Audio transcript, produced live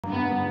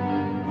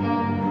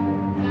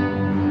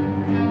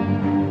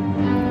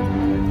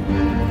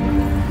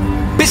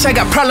cash, I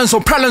got problems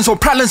on problems on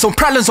problems on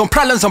problems on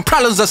problems on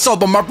problems I solve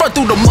them. I run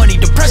through the money,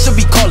 the pressure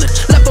be calling.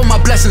 Left on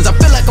my blessings, I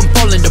feel like I'm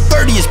falling. The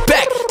birdie is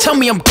back, tell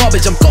me I'm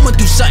garbage. I'm going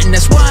through something,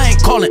 that's why I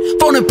ain't calling.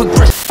 Phone and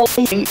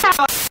progression.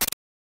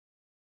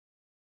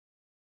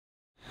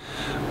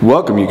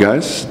 Welcome you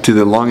guys to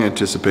the long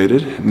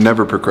anticipated,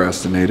 never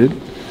procrastinated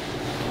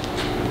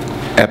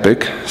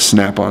Epiq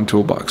Snap-on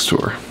Toolbox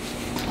Tour.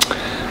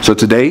 So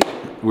today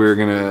we're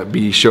going to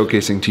be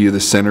showcasing to you the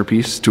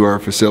centerpiece to our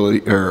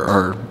facility,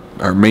 or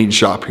our main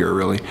shop here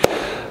really.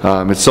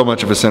 It's so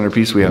much of a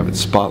centerpiece, we have it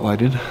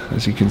spotlighted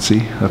as you can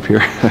see up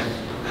here.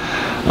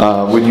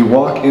 When you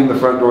walk in the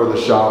front door of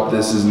the shop,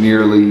 this is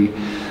nearly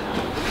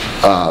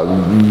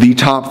the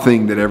top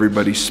thing that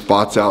everybody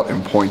spots out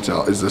and points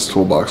out is this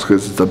toolbox,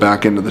 because it's the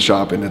back end of the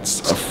shop and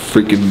it's a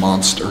freaking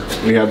monster.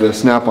 We have the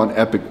Snap-on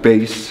Epiq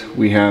base.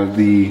 We have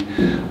the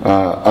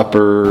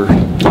upper,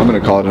 I'm going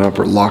to call it an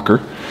upper locker.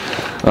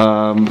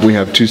 We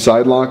have two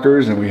side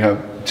lockers and we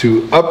have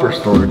two upper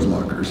storage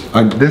lockers.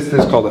 This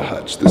is called a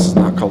hutch. This is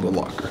not called a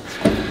locker.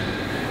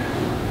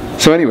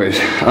 So anyways,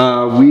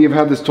 we have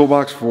had this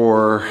toolbox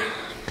for,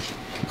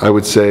 I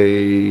would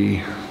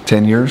say,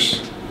 10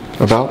 years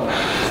about.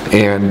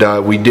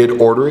 And we did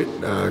order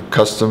it,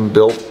 custom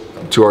built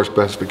to our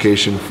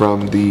specification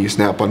from the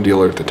Snap-on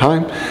dealer at the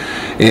time.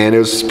 And it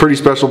was a pretty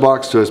special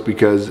box to us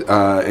because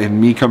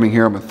in me coming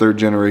here, I'm a third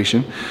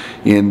generation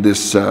in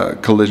this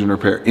collision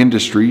repair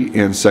industry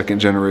and second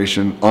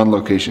generation on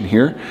location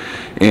here.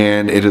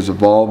 And it has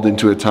evolved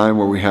into a time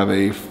where we have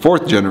a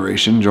fourth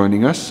generation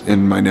joining us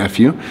in my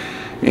nephew.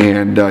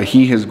 And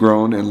he has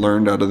grown and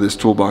learned out of this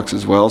toolbox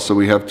as well. So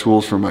we have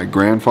tools from my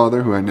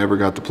grandfather, who I never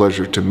got the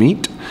pleasure to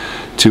meet,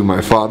 to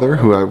my father,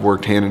 who I've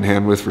worked hand in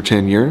hand with for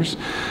 10 years,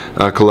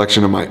 a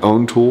collection of my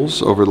own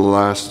tools over the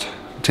last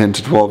 10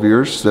 to 12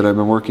 years that I've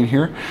been working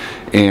here,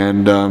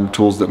 and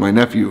tools that my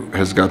nephew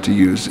has got to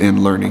use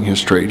in learning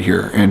his trade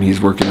here, and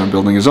he's working on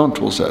building his own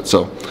tool set.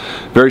 So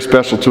very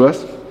special to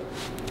us.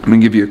 I'm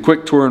going to give you a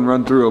quick tour and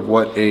run through of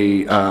what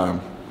a,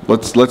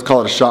 let's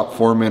call it a shop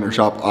foreman or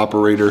shop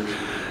operator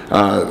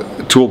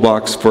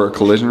toolbox for a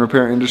collision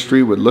repair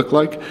industry would look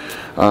like.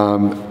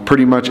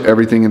 Pretty much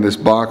everything in this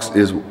box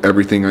is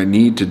everything I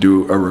need to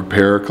do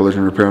a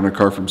collision repair on a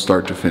car from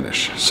start to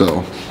finish.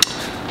 So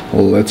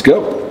let's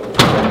go.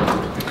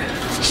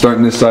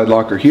 Starting this side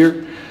locker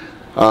here.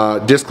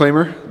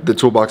 Disclaimer, the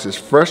toolbox is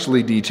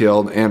freshly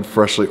detailed and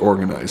freshly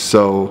organized.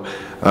 So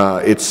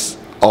it's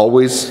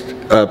always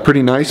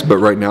pretty nice, but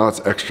right now it's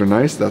extra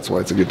nice. That's why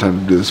it's a good time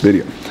to do this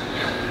video.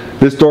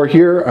 This door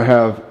here, I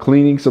have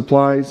cleaning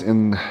supplies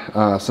and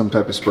some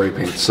type of spray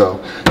paint.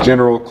 So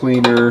general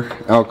cleaner,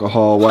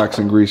 alcohol, wax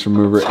and grease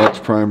remover,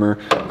 etch primer,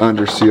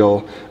 under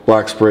seal,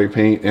 black spray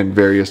paint, and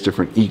various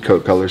different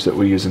e-coat colors that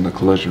we use in the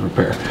collision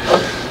repair.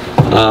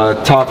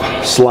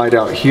 Top slide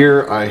out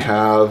here, I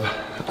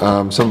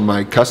have some of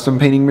my custom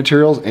painting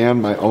materials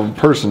and my own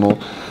personal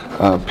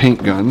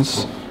paint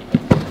guns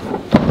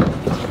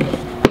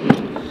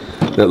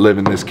that live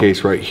in this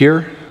case right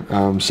here.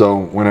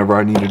 So whenever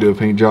I need to do a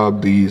paint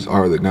job, these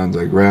are the guns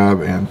I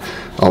grab, and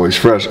always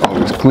fresh,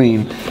 always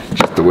clean,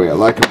 just the way I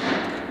like them.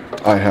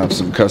 I have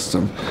some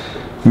custom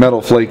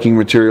metal flaking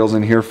materials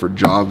in here for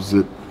jobs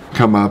that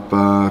come up,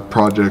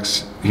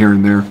 projects here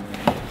and there.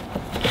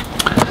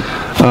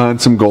 And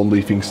some gold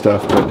leafing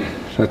stuff, but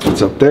that's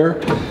what's up there.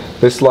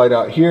 This slide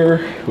out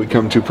here, we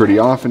come to pretty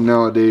often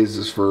nowadays,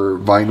 is for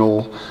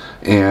vinyl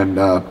and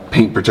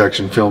paint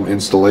protection film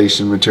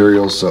installation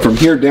materials. So from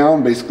here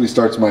down basically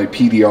starts my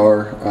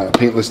PDR,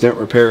 paintless dent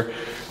repair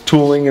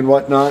tooling and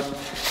whatnot.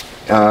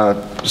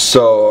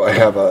 So I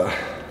have a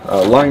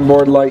line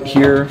board light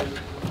here.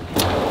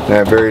 I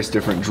have various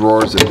different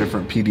drawers of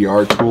different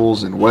PDR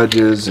tools and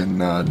wedges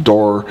and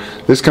door.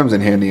 This comes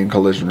in handy in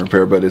collision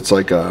repair, but it's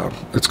like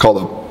it's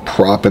called a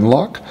prop and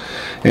lock,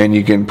 and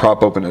you can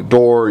prop open a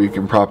door, you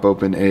can prop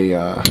open a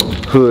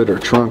hood or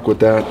trunk with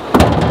that.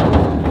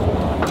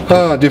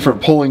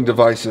 Different pulling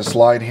devices,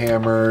 slide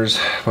hammers.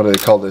 What do they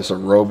call this? A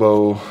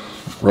robo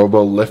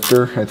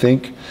lifter, I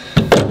think.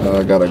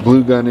 Got a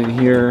glue gun in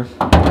here.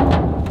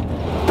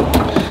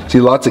 See,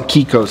 lots of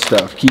Kiko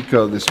stuff.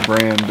 Kiko, this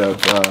brand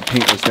of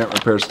paintless dent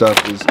repair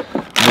stuff, is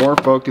more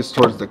focused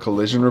towards the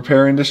collision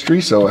repair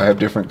industry. So I have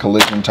different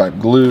collision type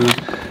glues,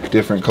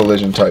 different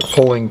collision type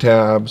pulling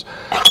tabs,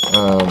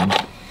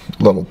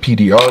 little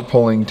PDR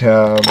pulling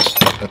tabs,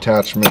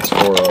 attachments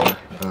for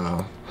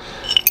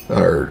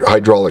our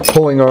hydraulic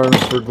pulling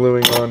arms for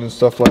gluing on and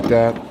stuff like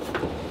that.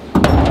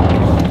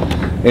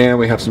 And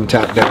we have some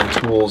tap down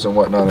tools and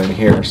whatnot in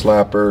here,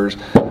 slappers,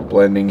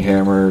 blending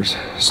hammers,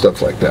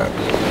 stuff like that.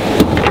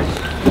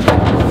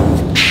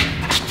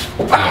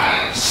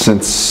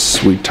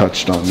 Since we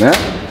touched on that,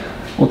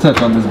 we'll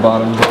touch on this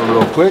bottom door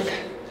real quick.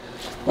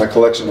 My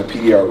collection of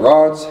PDR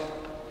rods.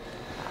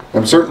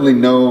 I'm certainly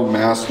no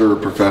master or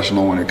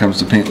professional when it comes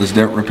to paintless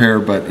dent repair,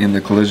 but in the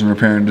collision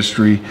repair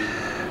industry,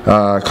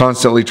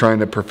 constantly trying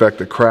to perfect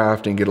the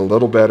craft and get a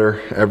little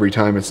better every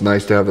time. It's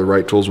nice to have the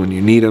right tools when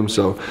you need them.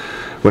 So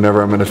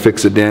whenever I'm going to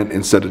fix a dent,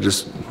 instead of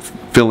just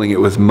filling it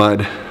with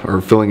mud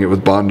or filling it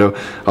with Bondo.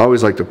 I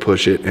always like to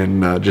push it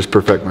and just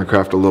perfect my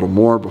craft a little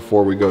more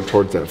before we go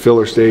towards that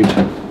filler stage.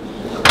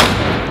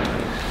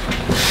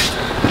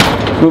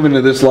 Moving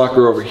to this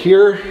locker over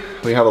here,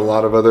 we have a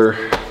lot of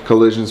other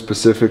collision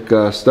specific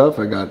stuff.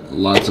 I got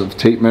lots of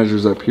tape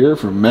measures up here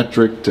from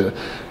metric to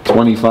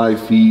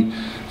 25 feet,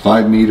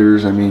 5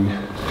 meters, I mean,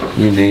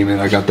 you name it,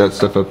 I got that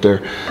stuff up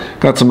there.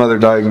 Got some other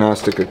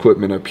diagnostic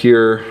equipment up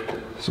here,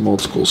 some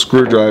old school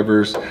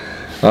screwdrivers,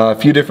 a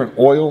few different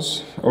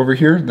oils over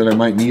here that I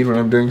might need when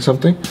I'm doing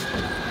something.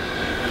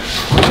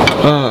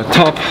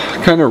 Top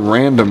kind of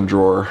random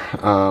drawer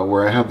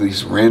where I have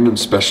these random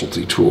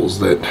specialty tools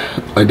that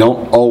I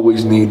don't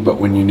always need, but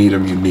when you need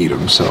them, you need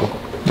them. So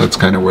that's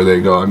kind of where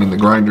they go. I mean, the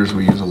grinders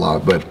we use a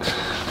lot, but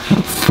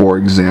for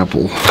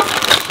example,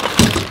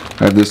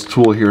 I have this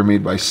tool here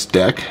made by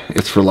Steck.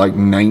 It's for like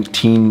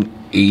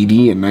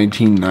 1980 and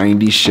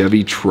 1990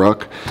 Chevy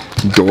truck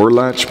door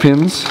latch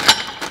pins.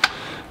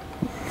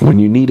 When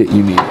you need it,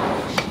 you need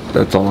it.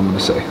 That's all I'm going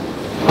to say.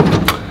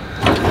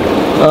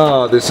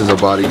 This is a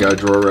body guide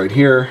drawer right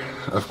here.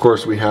 Of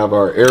course, we have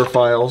our air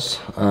files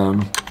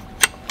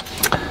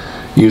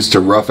used to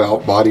rough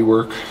out body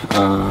work,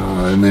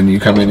 and then you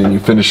come in and you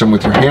finish them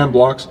with your hand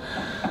blocks.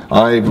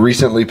 I've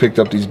recently picked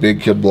up these big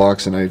kid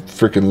blocks and I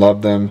freaking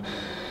love them.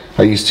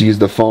 I used to use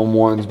the foam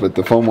ones, but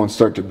the foam ones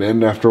start to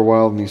bend after a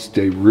while and these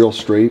stay real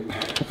straight.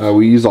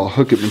 We use all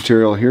hook it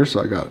material here,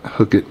 so I got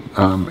hook it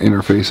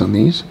interface on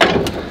these.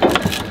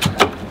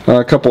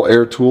 A couple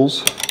air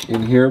tools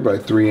in here by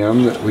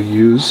 3M that we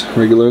use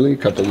regularly, a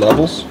couple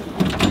levels.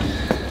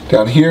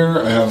 Down here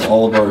I have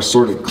all of our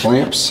assorted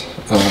clamps.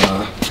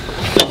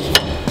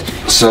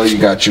 So you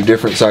got your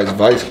different size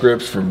vice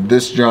grips, from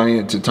this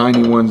giant to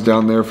tiny ones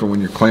down there for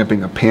when you're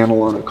clamping a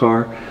panel on a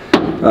car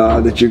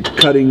that you're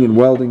cutting and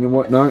welding and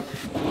whatnot.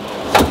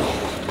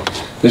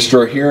 This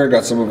drawer here, I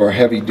got some of our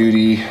heavy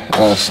duty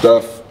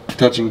stuff,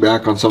 touching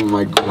back on some of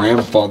my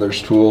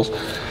grandfather's tools.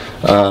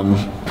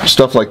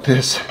 Stuff like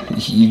this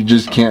you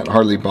just can't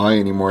hardly buy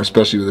anymore,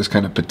 especially with this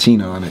kind of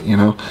patina on it, you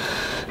know.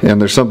 And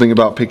there's something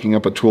about picking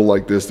up a tool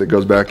like this that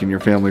goes back in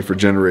your family for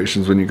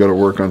generations when you go to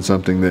work on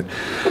something that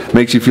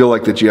makes you feel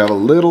like that you have a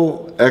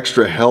little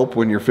extra help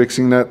when you're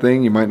fixing that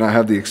thing. You might not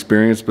have the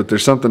experience, but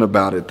there's something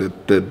about it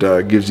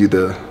that gives you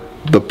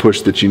the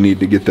push that you need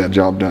to get that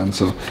job done.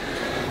 So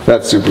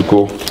that's super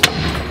cool.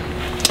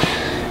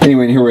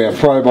 Anyway, here we have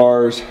pry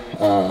bars,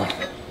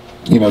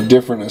 you know,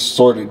 different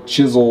assorted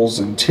chisels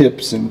and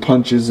tips and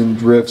punches and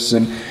drifts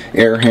and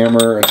air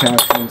hammer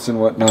attachments and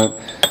whatnot.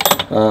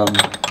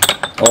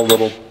 All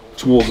little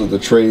tools of the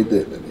trade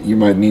that you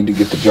might need to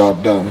get the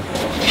job done.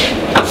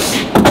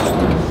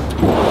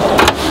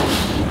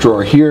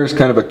 Drawer here is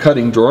kind of a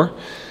cutting drawer.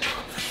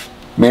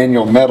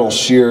 Manual metal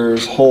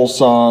shears, hole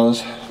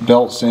saws,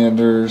 belt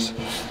sanders,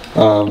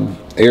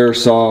 air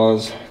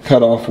saws,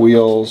 cut-off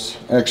wheels,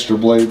 extra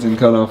blades and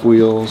cut-off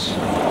wheels.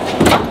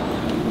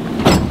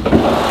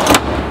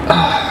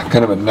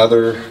 Kind of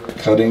another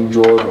cutting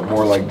drawer, but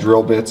more like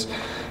drill bits.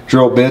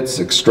 Drill bits,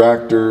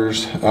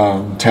 extractors,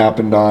 tap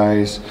and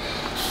dies,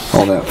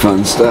 all that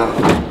fun stuff.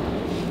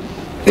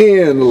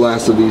 And the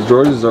last of these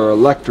drawers is our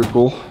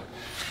electrical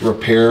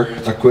repair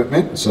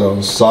equipment.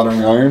 So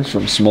soldering irons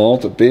from small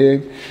to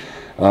big,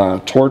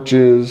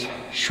 torches,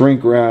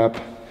 shrink wrap,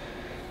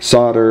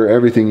 solder,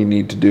 everything you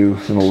need to do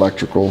an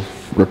electrical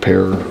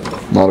repair,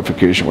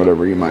 modification,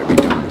 whatever you might be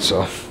doing.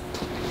 So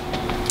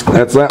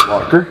that's that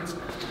locker.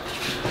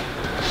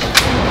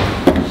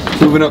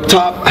 Moving up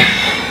top,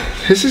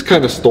 this is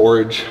kind of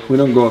storage. We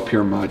don't go up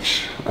here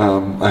much.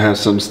 I have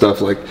some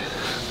stuff like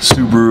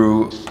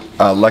Subaru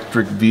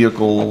electric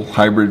vehicle,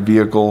 hybrid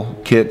vehicle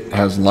kit,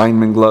 has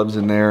lineman gloves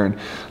in there and a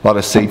lot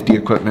of safety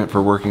equipment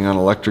for working on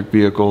electric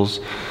vehicles.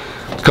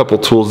 A couple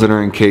tools that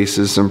are in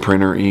cases, some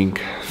printer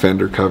ink,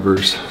 fender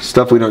covers,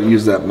 stuff we don't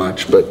use that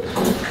much, but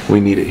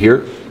we need it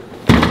here.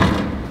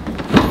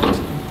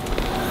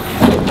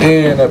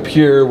 And up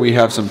here we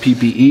have some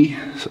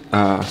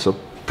PPE, so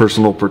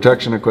personal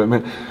protection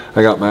equipment.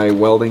 I got my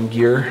welding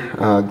gear,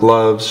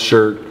 gloves,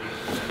 shirt,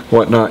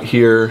 whatnot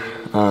here,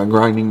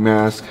 grinding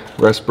mask,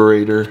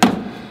 respirator,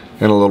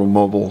 and a little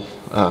mobile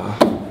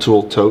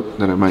tool tote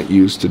that I might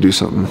use to do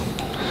something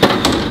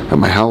at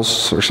my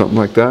house or something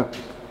like that.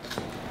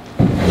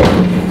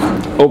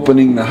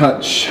 Opening the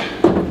hutch.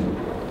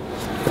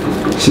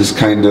 This is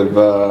kind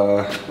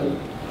of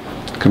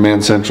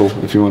command central,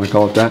 if you want to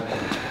call it that.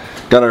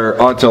 Got our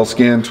Autel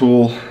scan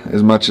tool.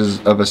 As much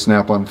of a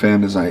snap-on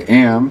fan as I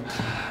am,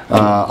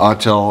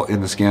 Autel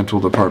in the scan tool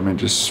department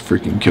just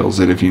freaking kills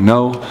it. If you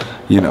know,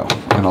 you know,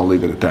 and I'll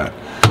leave it at that.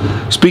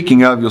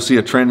 Speaking of, you'll see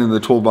a trend in the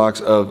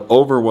toolbox of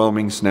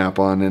overwhelming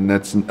snap-on, and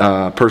that's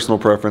personal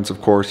preference,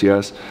 of course,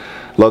 yes.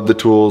 Love the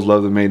tools,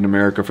 love them made in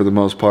America for the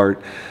most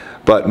part,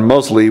 but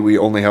mostly we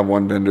only have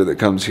one vendor that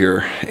comes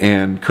here,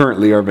 and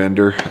currently our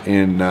vendor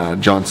in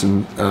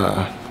Johnson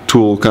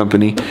Tool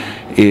Company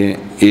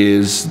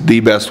is the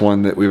best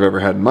one that we've ever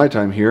had in my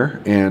time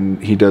here,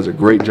 and he does a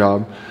great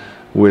job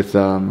with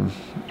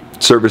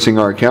servicing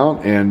our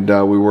account, and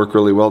we work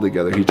really well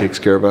together. He takes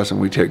care of us and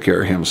we take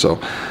care of him, so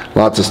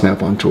lots of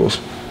Snap-on tools.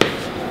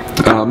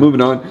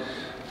 Moving on,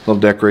 little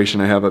decoration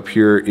I have up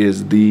here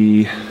is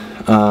the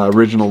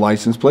original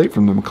license plate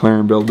from the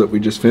McLaren build that we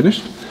just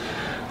finished.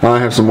 I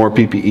have some more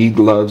PPE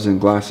gloves and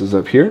glasses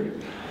up here.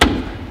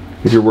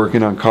 If you're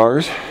working on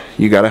cars,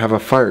 you got to have a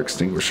fire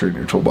extinguisher in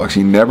your toolbox.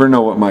 You never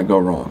know what might go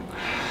wrong.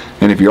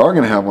 And if you are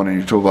going to have one in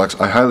your toolbox,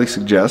 I highly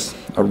suggest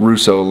a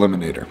Russo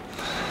eliminator.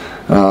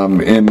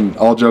 And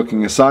all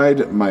joking aside,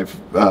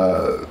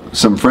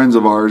 some friends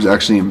of ours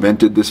actually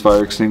invented this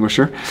fire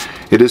extinguisher.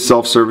 It is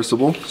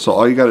self-serviceable, so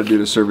all you got to do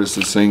to service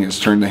this thing is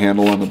turn the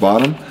handle on the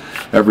bottom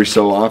every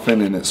so often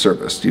and it's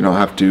serviced. You don't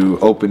have to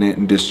open it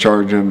and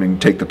discharge them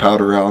and take the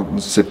powder out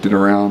and sift it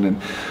around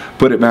and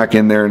put it back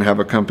in there and have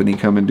a company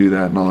come and do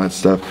that and all that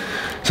stuff.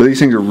 So these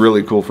things are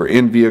really cool for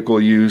in-vehicle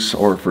use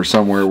or for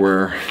somewhere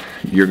where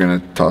you're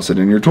going to toss it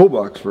in your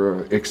toolbox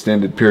for an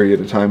extended period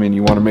of time and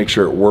you want to make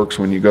sure it works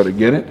when you go to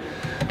get it.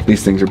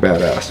 These things are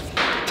badass.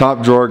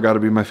 Top drawer, got to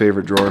be my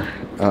favorite drawer.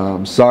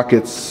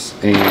 Sockets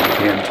and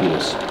hand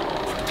tools.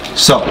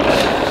 So,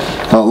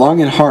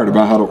 long and hard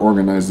about how to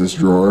organize this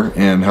drawer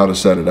and how to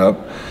set it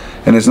up.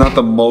 And it's not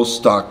the most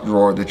stock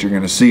drawer that you're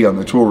going to see on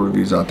the tool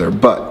reviews out there,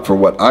 but for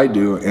what I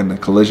do and the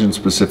collision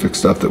specific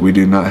stuff that we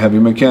do, not heavy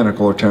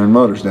mechanical or tearing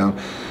motors down,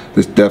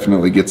 this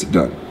definitely gets it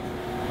done.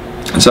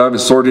 So I have it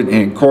sorted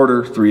in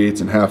quarter,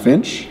 3/8 and 1/2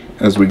 inch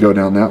as we go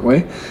down that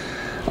way.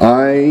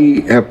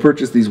 I have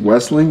purchased these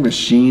Westling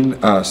machine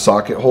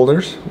socket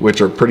holders,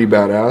 which are pretty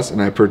badass,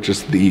 and I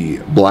purchased the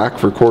black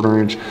for 1/4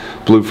 inch,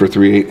 blue for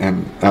 3/8,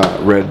 and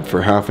red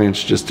for 1/2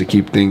 inch, just to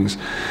keep things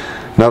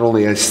not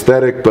only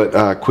aesthetic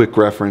but quick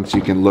reference.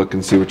 You can look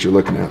and see what you're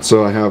looking at.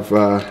 So I have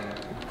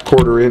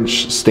 1/4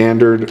 inch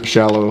standard,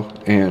 shallow,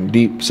 and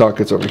deep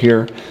sockets over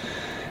here,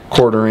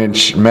 1/4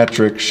 inch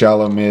metric,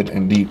 shallow, mid,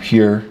 and deep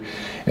here,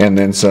 and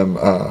then some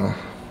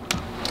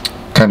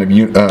kind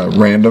of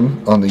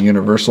random on the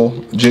universal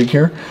jig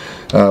here.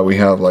 We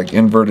have like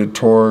inverted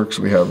Torx,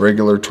 we have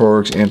regular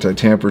Torx,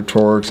 anti-tampered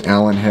Torx,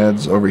 Allen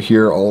heads over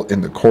here, all in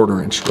the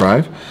 1/4 inch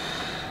drive.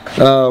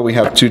 We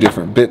have 2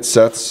 different bit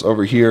sets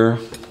over here.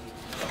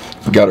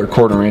 We got our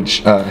 1/4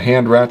 inch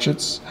hand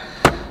ratchets,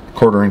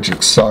 1/4 inch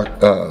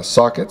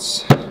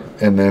sockets,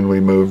 and then we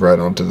move right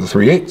on to the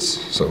 3/8.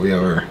 So we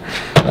have our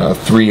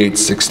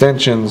 3/8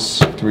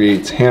 extensions,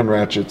 3/8 hand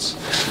ratchets,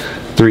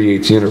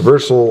 3/8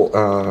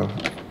 universal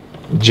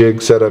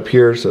jig set up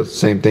here. So it's the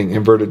same thing,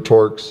 inverted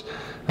Torx.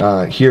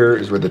 Here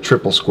is where the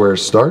triple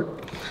squares start.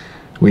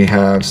 We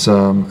have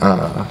some,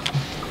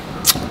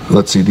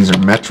 let's see, these are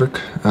metric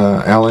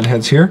Allen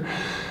heads here.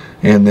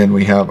 And then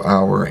we have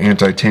our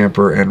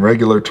anti-tamper and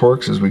regular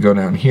Torx as we go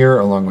down here,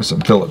 along with some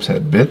Phillips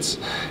head bits.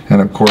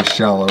 And of course,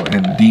 shallow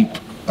and deep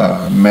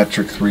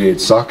metric 3/8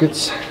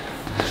 sockets.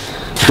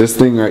 This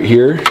thing right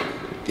here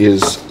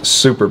is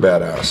super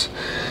badass.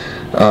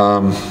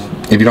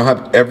 If you don't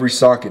have every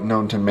socket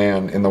known to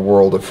man in the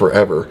world of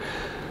forever,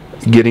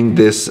 getting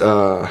this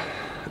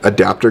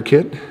adapter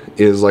kit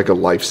is like a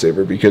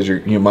lifesaver, because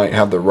you might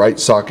have the right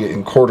socket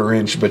in 1/4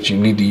 inch, but you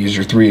need to use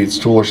your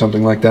 3/8 tool or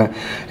something like that,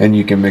 and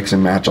you can mix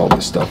and match all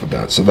this stuff with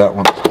that. So that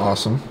one's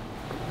awesome.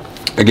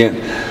 Again,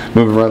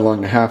 moving right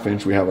along to 1/2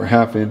 inch, we have our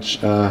 1/2 inch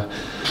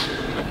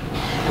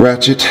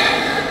ratchet,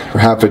 or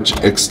 1/2 inch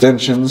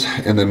extensions,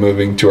 and then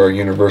moving to our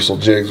universal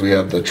jigs, we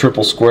have the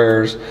triple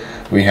squares,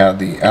 we have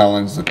the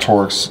Allens, the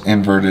Torx,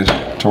 inverted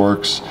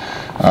Torx.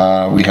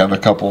 We have a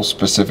couple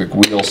specific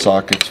wheel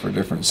sockets for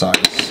different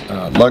size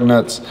lug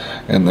nuts,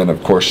 and then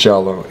of course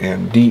shallow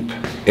and deep,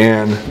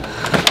 and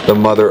the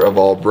mother of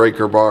all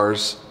breaker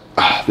bars.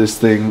 This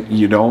thing,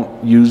 you don't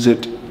use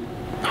it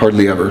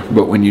hardly ever,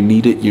 but when you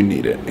need it,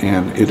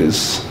 and it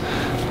is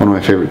one of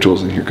my favorite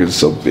tools in here because it's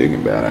so big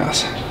and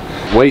badass.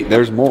 Wait,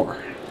 there's more.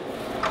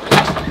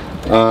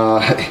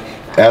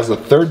 As a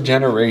 3rd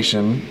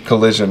generation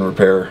collision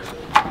repair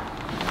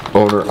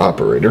owner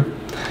operator,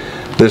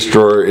 this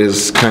drawer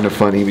is kind of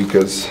funny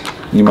because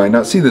you might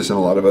not see this in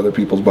a lot of other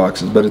people's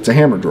boxes, but it's a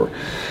hammer drawer.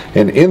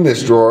 And in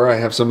this drawer, I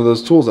have some of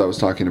those tools I was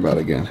talking about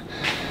again.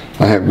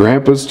 I have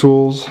Grandpa's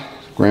tools,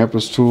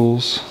 Grandpa's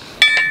tools,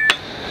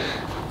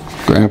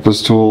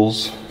 Grandpa's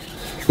tools.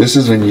 This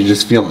is when you're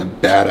just feeling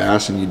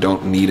badass and you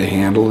don't need a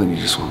handle and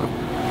you just want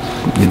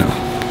to, you know,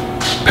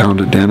 pound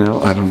a dent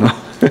out. I don't know.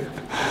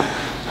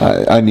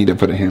 I need to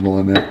put a handle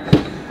on that.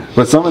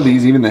 But some of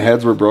these, even the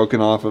heads were broken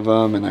off of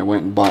them, and I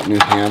went and bought new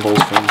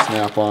handles from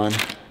Snap-on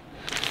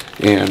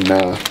and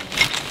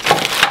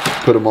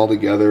put them all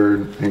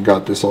together and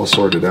got this all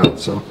sorted out.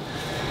 So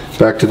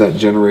back to that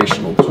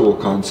generational tool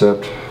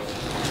concept.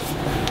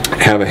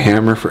 Have a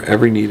hammer for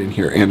every need in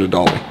here, and a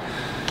dolly.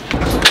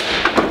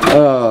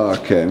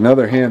 Okay,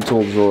 another hand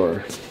tool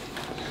drawer.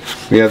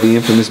 We have the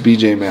infamous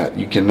BJ mat.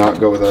 You cannot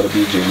go without a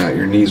BJ mat.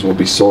 Your knees will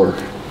be sore.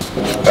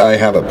 I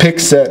have a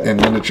pick set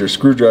and miniature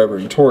screwdriver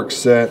and Torx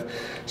set,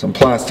 some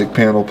plastic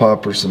panel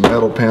poppers, some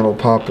metal panel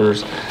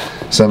poppers,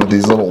 some of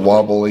these little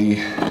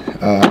wobbly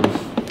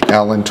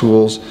Allen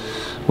tools.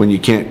 When you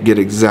can't get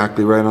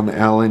exactly right on the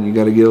Allen, you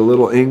got to get a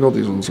little angle.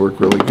 These ones work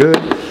really good.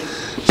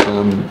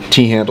 some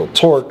T-handle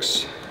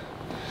torques,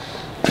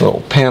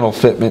 little panel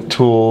fitment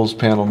tools,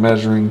 panel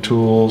measuring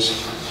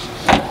tools.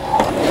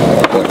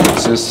 That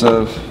consists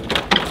of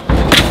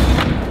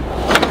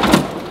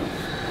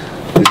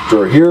this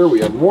drawer here. We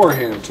have more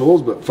hand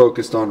tools, but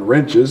focused on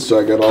wrenches. So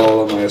I got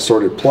all of my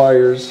assorted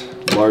pliers,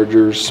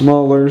 largers,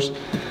 smallers,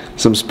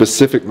 some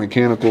specific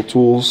mechanical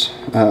tools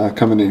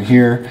coming in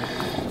here.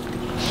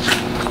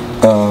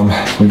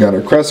 We got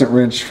our crescent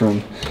wrench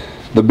from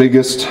the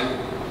biggest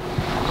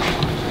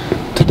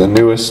to the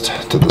newest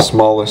to the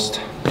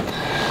smallest.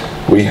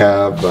 We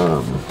have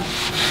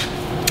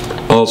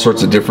all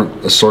sorts of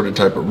different assorted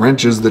type of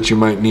wrenches that you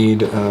might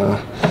need.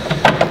 Not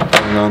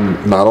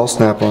all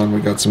snap-on.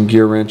 We got some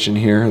gear wrench in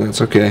here.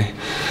 That's okay.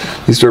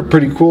 These are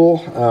pretty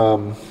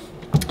cool.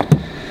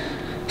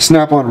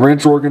 Snap-on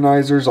wrench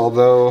organizers,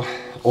 although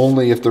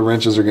only if the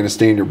wrenches are going to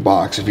stay in your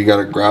box. If you got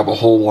to grab a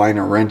whole line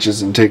of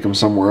wrenches and take them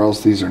somewhere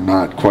else, these are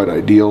not quite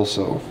ideal.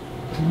 So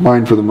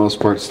mine, for the most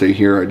part, stay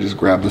here. I just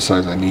grab the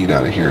size I need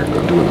out of here and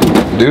go do what I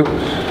need to do.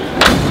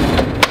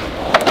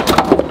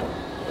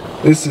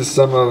 This is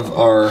some of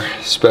our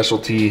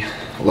specialty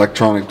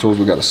electronic tools.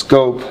 We got a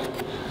scope,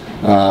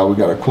 we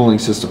got a cooling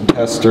system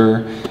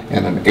tester,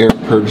 and an air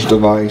purge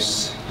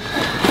device.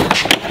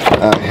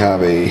 I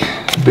have a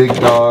big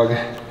dog,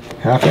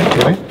 half-inch,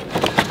 right?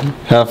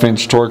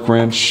 Half-inch torque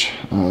wrench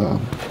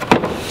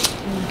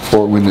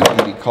for when the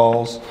duty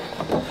calls.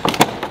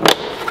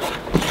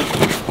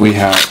 We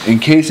have, in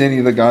case any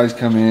of the guys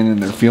come in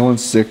and they're feeling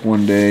sick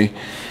one day,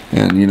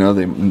 and you know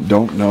they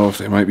don't know if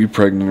they might be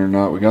pregnant or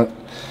not. We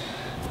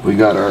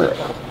got our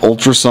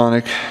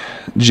ultrasonic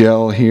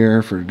gel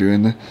here for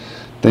doing the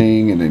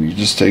thing, and then you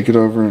just take it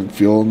over and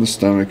feel in the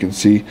stomach and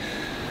see.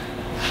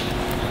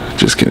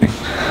 Just kidding.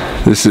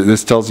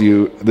 This tells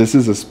you, this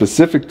is a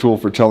specific tool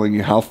for telling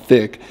you how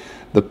thick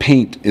the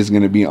paint is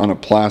going to be on a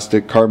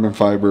plastic, carbon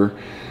fiber,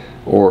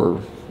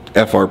 or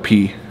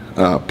FRP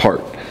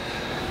part.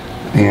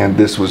 And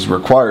this was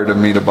required of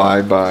me to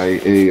buy by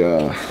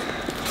a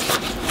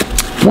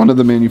one of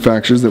the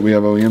manufacturers that we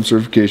have OEM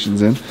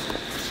certifications in.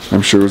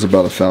 I'm sure it was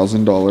about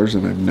 $1,000,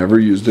 and I've never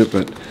used it,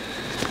 but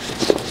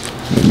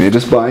they made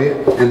us buy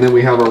it. And then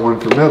we have our one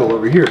for metal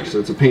over here.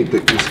 So it's a paint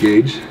thickness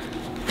gauge.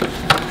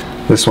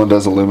 This one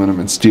does aluminum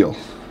and steel,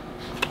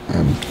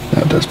 and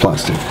that does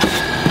plastic.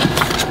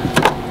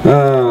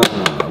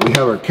 We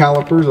have our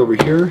calipers over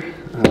here,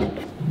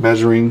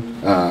 measuring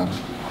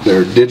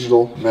their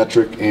digital,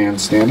 metric,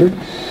 and standard.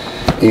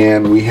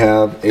 And we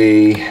have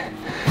a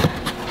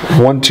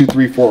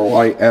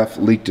 1234YF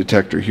leak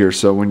detector here.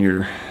 So when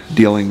you're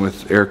dealing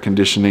with air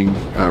conditioning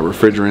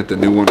refrigerant, the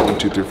new one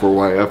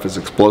 1234YF is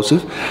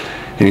explosive,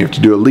 and you have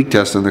to do a leak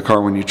test in the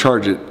car when you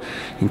charge it,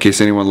 in case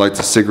anyone lights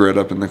a cigarette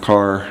up in the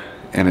car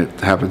and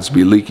it happens to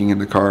be leaking in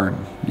the car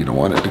and you don't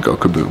want it to go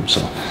kaboom. So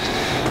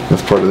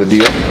that's part of the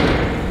deal.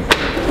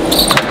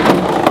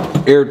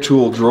 Air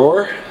tool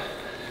drawer.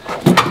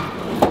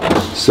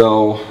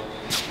 So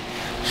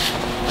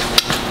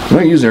I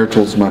don't use air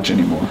tools much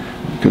anymore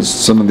because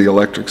some of the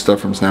electric stuff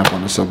from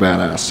Snap-on is so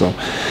badass. So,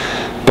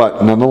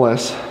 but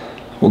nonetheless,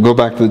 we'll go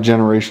back to the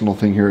generational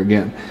thing here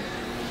again.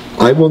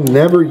 I will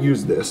never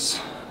use this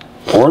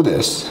or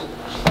this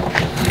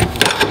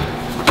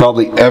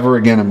probably ever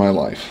again in my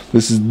life.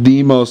 This is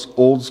the most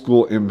old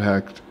school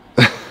impact.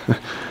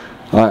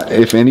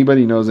 If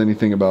anybody knows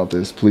anything about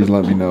this, please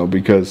let me know,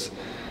 because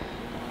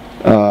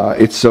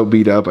it's so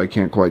beat up I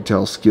can't quite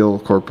tell. Skill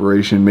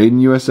Corporation, made in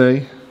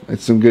USA.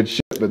 It's some good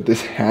shit, but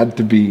this had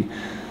to be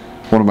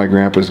one of my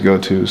grandpa's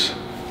go-tos.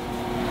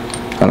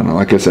 I don't know,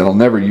 like I said, I'll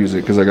never use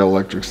it because I got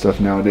electric stuff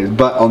nowadays,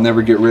 but I'll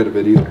never get rid of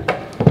it either.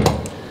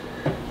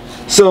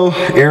 So,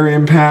 air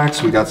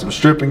impacts, we got some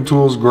stripping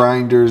tools,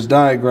 grinders,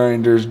 die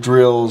grinders,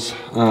 drills,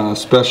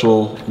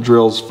 special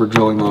drills for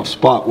drilling off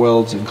spot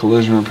welds and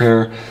collision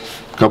repair,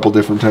 a couple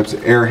different types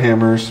of air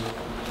hammers.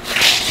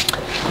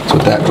 That's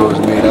what that drawer is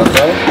made up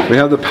of. We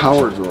have the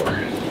power drawer.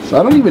 So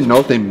I don't even know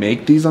if they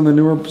make these on the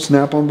newer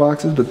Snap-on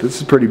boxes, but this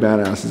is pretty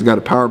badass. It's got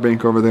a power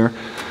bank over there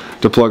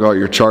to plug all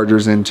your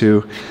chargers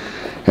into.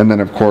 And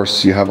then of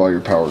course you have all your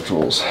power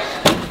tools.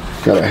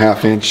 Got a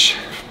 1/2-inch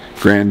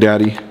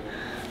granddaddy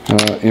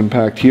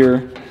impact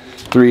here,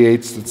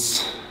 3/8.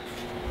 That's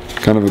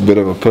kind of a bit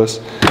of a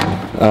puss.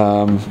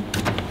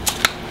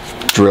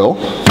 Drill,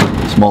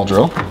 small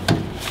drill,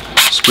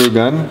 screw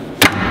gun,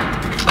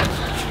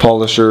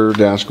 polisher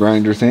dash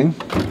grinder thing,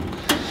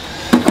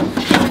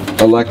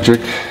 electric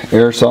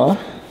air saw,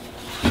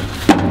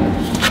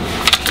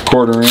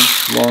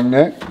 1/4-inch long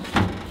neck,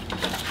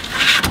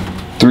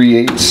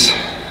 3/8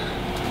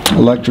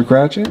 electric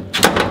ratchet,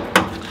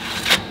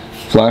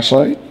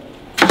 flashlight,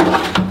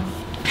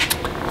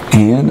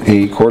 and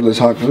a cordless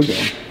hot glue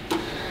gun.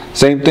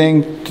 Same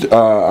thing,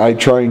 I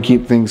try and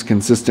keep things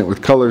consistent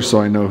with colors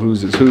so I know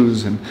whose is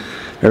whose and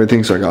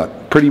everything. So I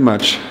got pretty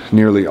much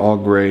nearly all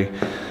gray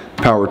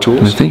power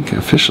tools. I think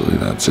officially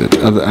that's it.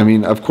 I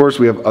mean, of course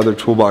we have other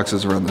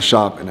toolboxes around the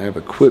shop, and I have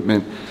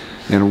equipment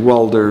and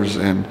welders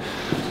and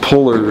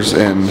pullers,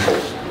 and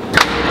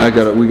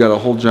we got a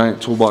whole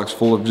giant toolbox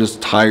full of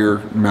just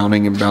tire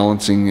mounting and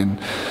balancing and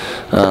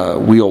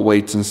wheel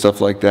weights and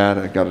stuff like that.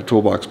 I got a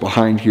toolbox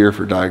behind here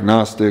for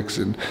diagnostics,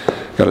 and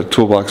got a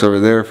toolbox over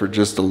there for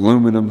just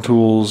aluminum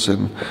tools,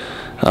 and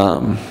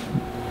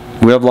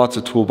we have lots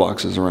of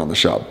toolboxes around the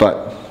shop.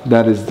 But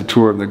that is the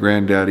tour of the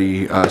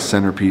Granddaddy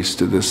centerpiece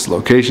to this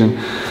location.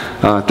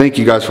 Thank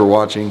you guys for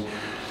watching.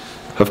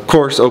 Of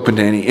course, open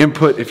to any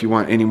input. If you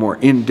want any more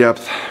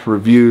in-depth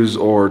reviews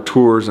or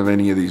tours of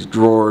any of these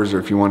drawers, or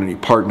if you want any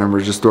part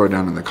numbers, just throw it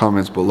down in the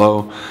comments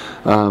below.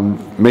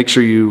 Make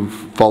sure you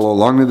follow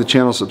along to the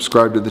channel,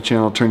 subscribe to the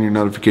channel, turn your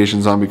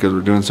notifications on, because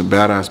we're doing some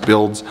badass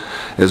builds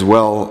as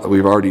well.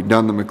 We've already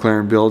done the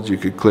McLaren builds. You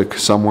could click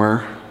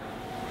somewhere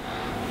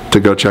to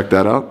go check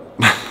that out.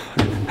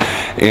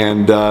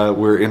 And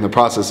we're in the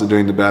process of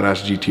doing the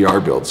badass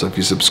GTR build. So if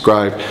you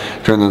subscribe,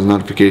 turn those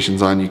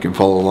notifications on, you can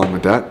follow along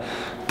with that.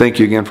 Thank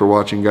you again for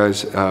watching,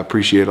 guys.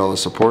 Appreciate all the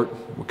support.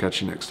 We'll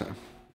catch you next time.